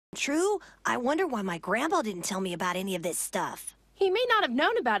True? I wonder why my grandpa didn't tell me about any of this stuff. He may not have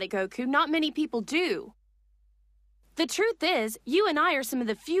known about it, Goku. Not many people do. The truth is, you and I are some of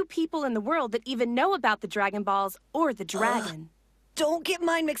the few people in the world that even know about the Dragon Balls or the dragon. Don't get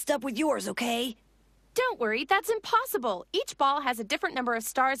mine mixed up with yours, okay? Don't worry, that's impossible. Each ball has a different number of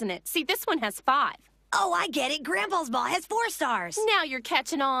stars in it. See, this one has 5. Oh, I get it. Grandpa's ball has 4 stars. Now you're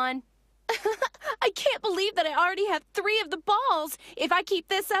catching on. I can't believe that I already have 3 of the balls. If I keep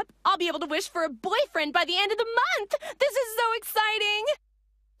this up, I'll be able to wish for a boyfriend by the end of the month. This is so exciting.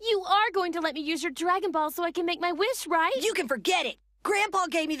 You are going to let me use your Dragon Ball so I can make my wish, right? You can forget it. Grandpa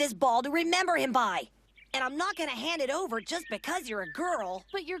gave me this ball to remember him by. And I'm not going to hand it over just because you're a girl.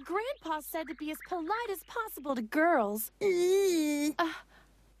 But your grandpa said to be as polite as possible to girls. Mm.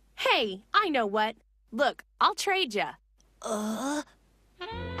 Hey, I know what. Look, I'll trade ya.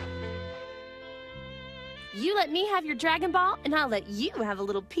 You let me have your Dragon Ball, and I'll let you have a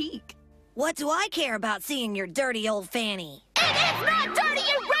little peek. What do I care about seeing your dirty old fanny? It is not dirty,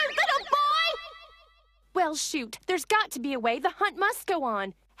 you rude little boy! Well, shoot. There's got to be a way. The hunt must go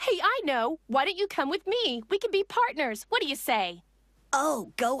on. Hey, I know. Why don't you come with me? We can be partners. What do you say?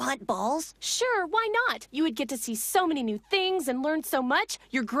 Oh, go hunt balls? Sure, why not? You would get to see so many new things and learn so much.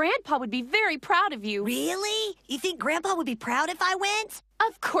 Your grandpa would be very proud of you. Really? You think Grandpa would be proud if I went?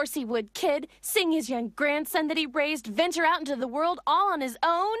 Of course he would, kid. Seeing his young grandson that he raised venture out into the world all on his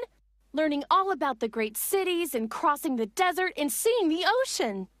own. Learning all about the great cities and crossing the desert and seeing the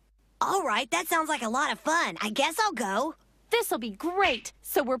ocean. All right, that sounds like a lot of fun. I guess I'll go. This'll be great.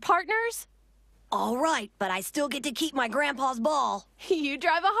 So we're partners? All right, but I still get to keep my grandpa's ball. You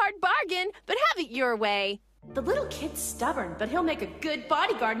drive a hard bargain, but have it your way. The little kid's stubborn, but he'll make a good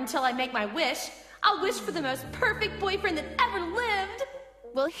bodyguard until I make my wish. I'll wish for the most perfect boyfriend that ever lived.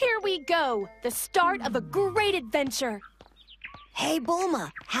 Well, here we go. The start of a great adventure. Hey,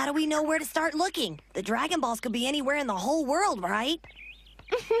 Bulma, how do we know where to start looking? The Dragon Balls could be anywhere in the whole world, right?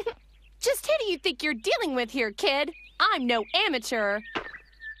 Just who do you think you're dealing with here, kid? I'm no amateur.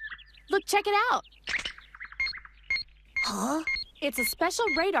 Look, check it out. Huh? It's a special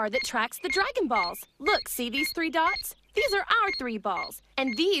radar that tracks the Dragon Balls. Look, see these 3 dots? These are our 3 balls.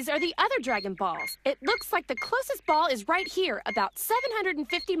 And these are the other Dragon Balls. It looks like the closest ball is right here, about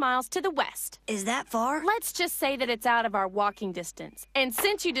 750 miles to the west. Is that far? Let's just say that it's out of our walking distance. And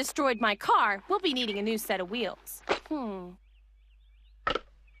since you destroyed my car, we'll be needing a new set of wheels.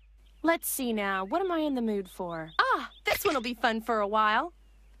 Let's see now. What am I in the mood for? Ah, this one will be fun for a while.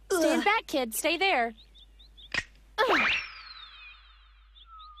 Stand back, kid. Stay there.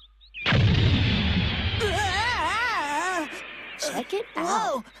 Check it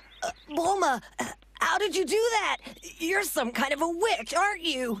out. Whoa! Bulma, how did you do that? You're some kind of a witch, aren't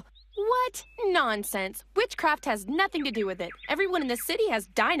you? What? Nonsense. Witchcraft has nothing to do with it. Everyone in the city has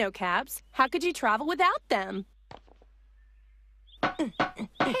dino cabs. How could you travel without them?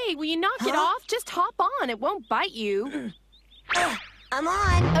 Hey, will you knock it off? Just hop on. It won't bite you. I'm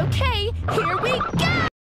on. Okay, here we go!